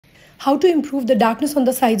How to improve the darkness on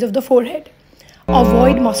the sides of the forehead?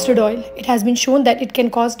 Avoid mustard oil. It has been shown that it can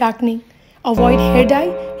cause darkening. Avoid hair dye.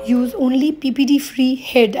 Use only PPD-free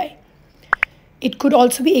hair dye. It could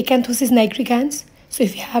also be Acanthosis nigricans. So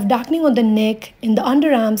if you have darkening on the neck, in the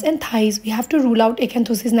underarms and thighs, we have to rule out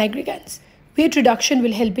Acanthosis nigricans. Weight reduction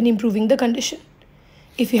will help in improving the condition.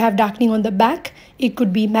 If you have darkening on the back, it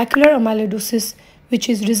could be macular amyloidosis, which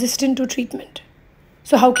is resistant to treatment.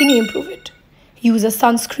 So how can you improve it? Use a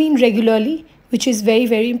sunscreen regularly, which is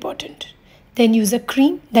very important. Then use a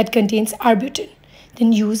cream that contains Arbutin.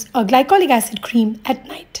 Then use a glycolic acid cream at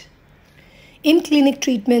night. In-clinic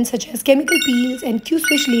treatments such as chemical peels and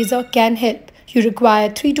Q-switch laser can help. You require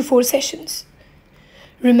 3 to 4 sessions.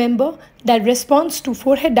 Remember that response to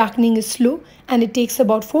forehead darkening is slow and it takes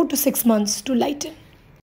about 4 to 6 months to lighten.